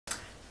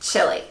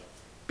chili.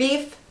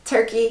 Beef,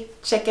 turkey,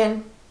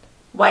 chicken,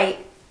 white,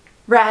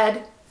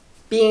 red,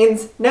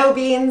 beans, no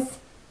beans,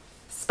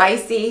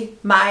 spicy,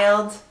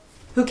 mild,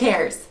 who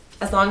cares?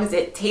 As long as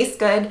it tastes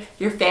good,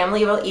 your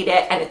family will eat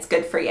it, and it's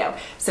good for you.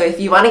 So if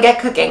you want to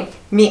get cooking,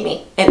 meet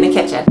me in the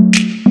kitchen.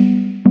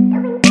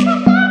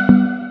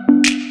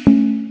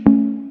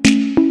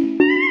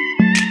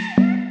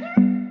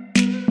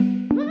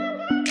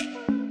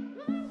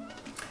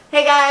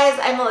 Hey guys,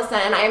 I'm Melissa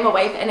and I am a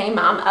wife and a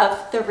mom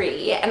of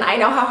 3, and I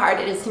know how hard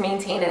it is to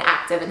maintain an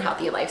active and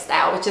healthy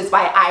lifestyle, which is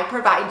why I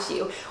provide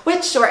you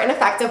with short and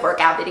effective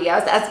workout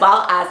videos as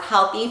well as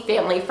healthy,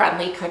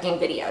 family-friendly cooking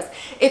videos.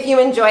 If you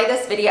enjoy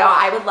this video,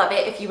 I would love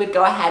it if you would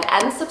go ahead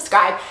and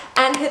subscribe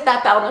and hit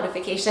that bell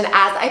notification as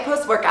I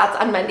post workouts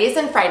on Mondays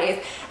and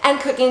Fridays and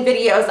cooking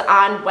videos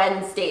on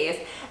Wednesdays.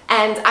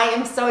 And I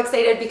am so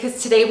excited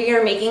because today we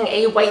are making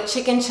a white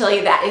chicken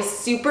chili that is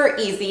super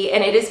easy,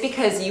 and it is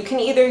because you can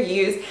either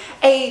use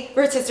a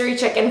rotisserie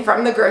chicken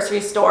from the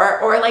grocery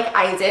store, or like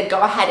I did, go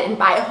ahead and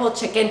buy a whole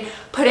chicken,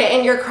 put it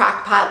in your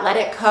crock pot, let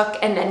it cook,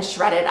 and then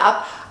shred it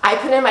up. I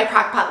put it in my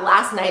crock pot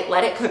last night,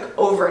 let it cook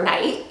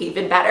overnight,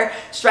 even better,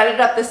 shred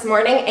it up this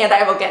morning, and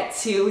I will get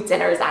 2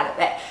 dinners out of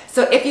it.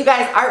 So if you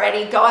guys are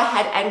ready, go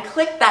ahead and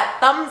click that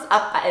thumbs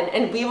up button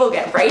and we will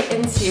get right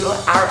into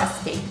our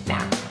recipe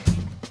now.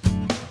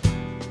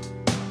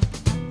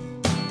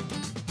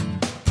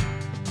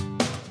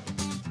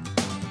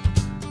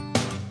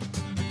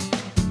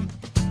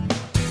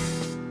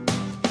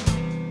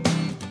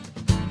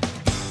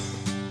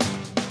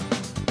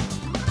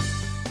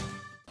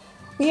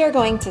 We are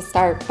going to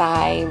start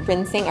by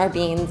rinsing our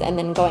beans and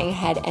then going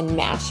ahead and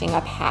mashing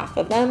up half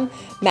of them.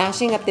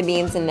 Mashing up the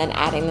beans and then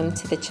adding them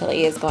to the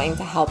chili is going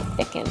to help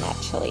thicken that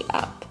chili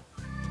up.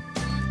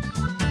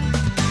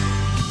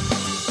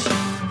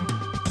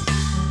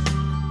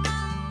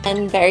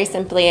 And very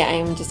simply,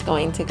 I'm just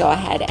going to go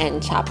ahead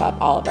and chop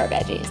up all of our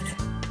veggies.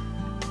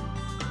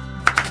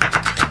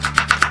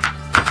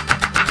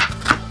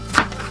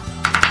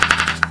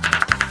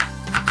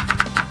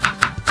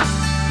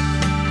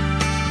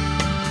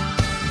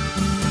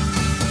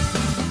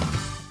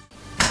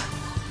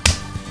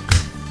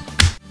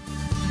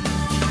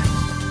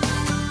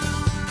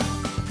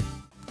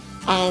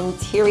 And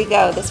here we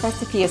go. This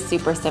recipe is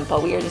super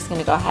simple. We are just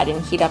gonna go ahead and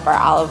heat up our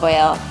olive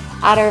oil,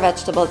 add our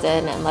vegetables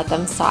in, and let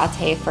them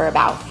saute for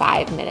about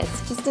 5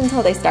 minutes, just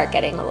until they start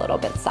getting a little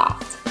bit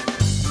soft.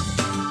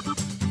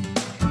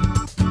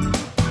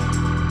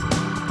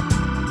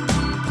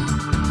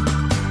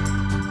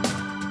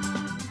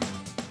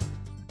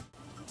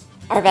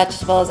 Our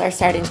vegetables are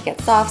starting to get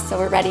soft, so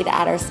we're ready to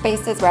add our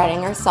spices. We're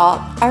adding our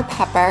salt, our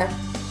pepper,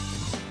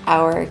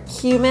 our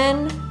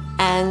cumin,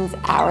 and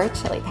our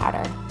chili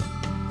powder.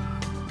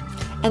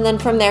 And then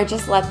from there,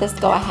 just let this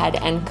go ahead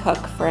and cook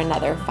for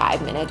another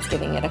 5 minutes,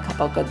 giving it a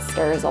couple good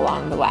stirs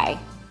along the way.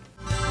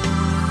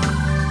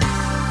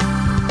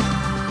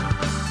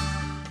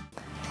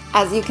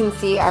 As you can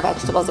see, our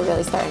vegetables are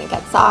really starting to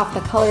get soft. The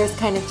color is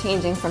kind of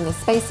changing from the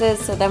spices,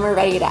 so then we're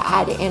ready to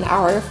add in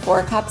our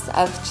 4 cups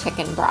of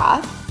chicken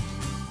broth.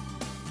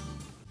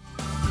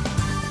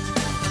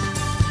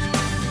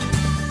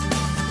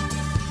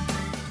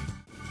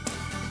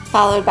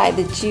 Followed by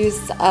the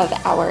juice of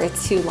our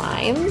 2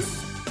 limes.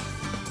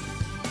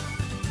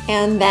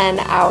 And then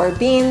our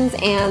beans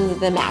and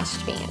the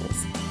mashed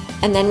beans.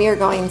 And then we are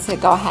going to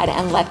go ahead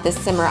and let this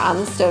simmer on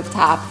the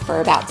stovetop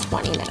for about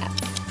 20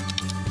 minutes.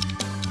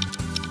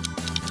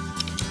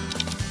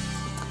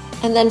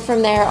 And then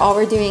from there, all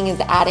we're doing is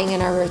adding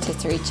in our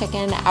rotisserie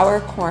chicken, our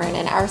corn,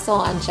 and our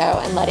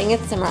cilantro, and letting it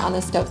simmer on the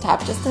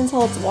stovetop just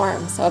until it's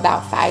warm, so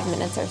about 5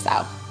 minutes or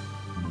so.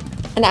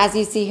 And as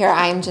you see here,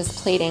 I'm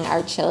just plating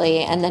our chili,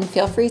 and then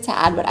feel free to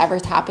add whatever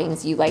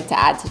toppings you like to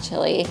add to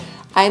chili.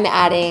 I'm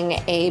adding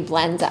a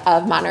blend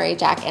of Monterey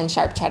Jack and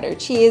sharp cheddar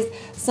cheese,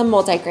 some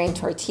multigrain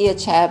tortilla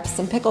chips,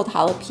 some pickled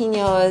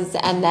jalapenos,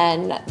 and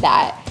then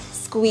that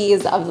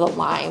squeeze of the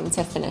lime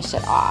to finish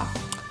it off.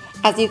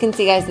 As you can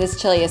see, guys,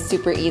 this chili is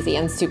super easy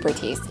and super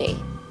tasty.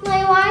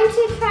 Why don't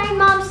you try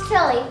Mom's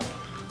chili?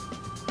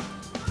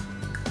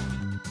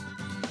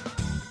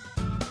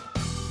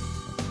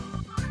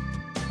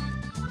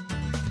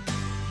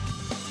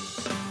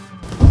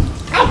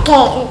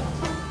 Okay.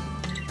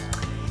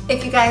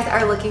 If you guys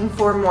are looking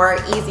for more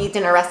easy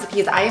dinner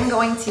recipes, I am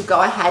going to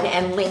go ahead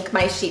and link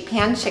my sheet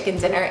pan chicken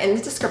dinner in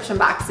the description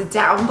box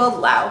down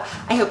below.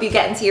 I hope you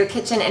get into your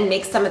kitchen and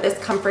make some of this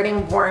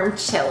comforting warm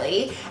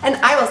chili. And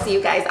I will see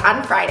you guys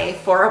on Friday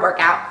for a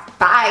workout.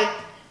 Bye.